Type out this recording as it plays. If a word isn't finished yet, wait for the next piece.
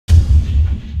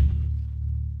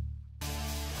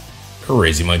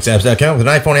CrazyMikesapps.com with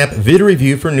an iPhone app video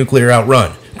review for Nuclear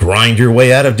Outrun. Grind your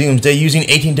way out of Doomsday using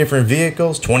 18 different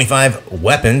vehicles, 25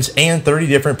 weapons, and 30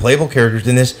 different playable characters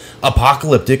in this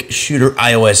apocalyptic shooter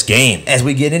iOS game. As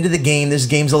we get into the game, this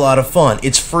game's a lot of fun.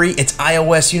 It's free, it's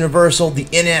iOS universal, the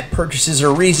in-app purchases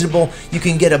are reasonable, you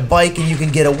can get a bike and you can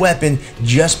get a weapon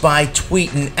just by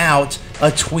tweeting out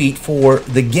a tweet for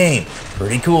the game.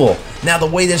 Pretty cool. Now the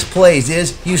way this plays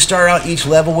is you start out each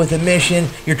level with a mission,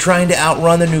 you're trying to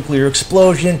outrun the nuclear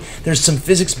explosion, there's some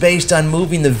physics based on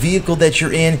moving the vehicle that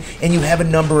you're in, and you have a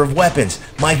number of weapons.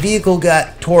 My vehicle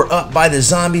got tore up by the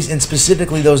zombies and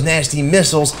specifically those nasty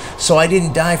missiles, so I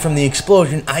didn't die from the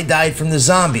explosion, I died from the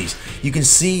zombies. You can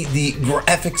see the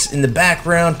graphics in the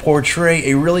background portray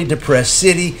a really depressed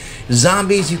city.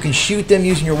 Zombies, you can shoot them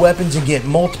using your weapons and get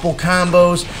multiple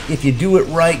combos. If you do it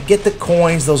right, get the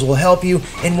coins, those will help you,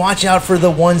 and watch out for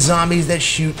the one zombies that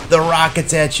shoot the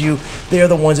rockets at you. They're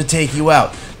the ones that take you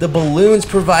out. The balloons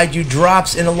provide you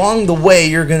drops, and along the way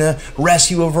you're gonna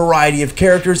rescue a variety of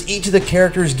characters. Each of the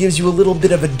characters gives you a little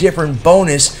bit of a different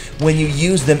bonus when you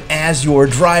use them as your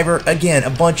driver. Again, a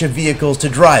bunch of vehicles to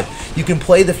drive. You can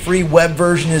play the free web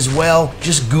version as well.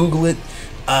 Just Google it,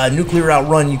 Nuclear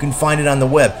Outrun. You can find it on the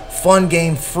web. Fun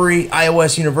game, free,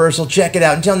 iOS universal. Check it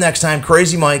out. Until next time,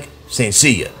 Crazy Mike saying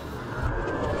see ya.